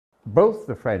both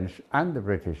the French and the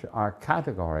British are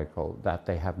categorical that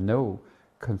they have no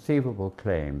conceivable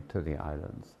claim to the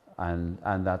islands, and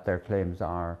that their claims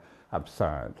are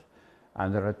absurd.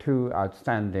 And there are two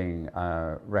outstanding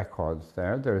records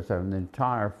there. There's an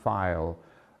entire file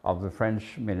of the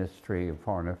French Ministry of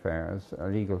Foreign Affairs, a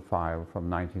legal file from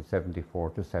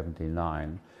 1974 to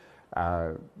 79,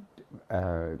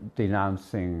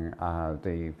 denouncing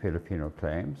the Filipino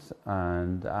claims.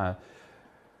 And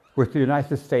with the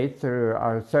United States, there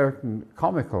are certain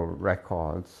comical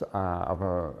records of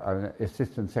an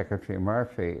Assistant Secretary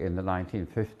Murphy in the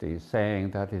 1950s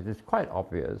saying that it is quite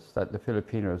obvious that the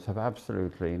Filipinos have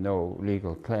absolutely no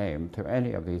legal claim to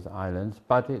any of these islands,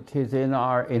 but it is in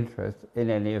our interest, in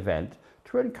any event,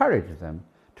 to encourage them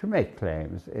to make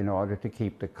claims in order to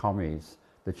keep the commies,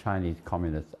 the Chinese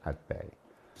communists, at bay.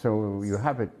 So you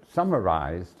have it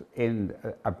summarized in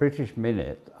a British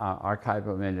minute,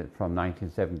 archival minute from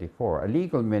 1974, a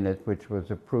legal minute which was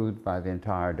approved by the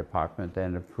entire department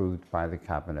and approved by the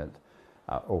Cabinet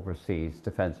Overseas,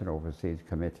 Defence and Overseas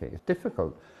Committee. It's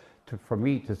difficult for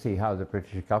me to see how the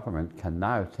British government can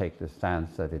now take the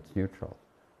stance that it's neutral,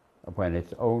 when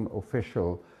its own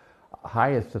official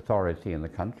highest authority in the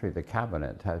country, the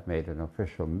Cabinet, has made an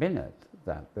official minute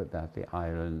that the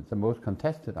islands, the most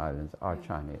contested islands, are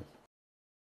Chinese.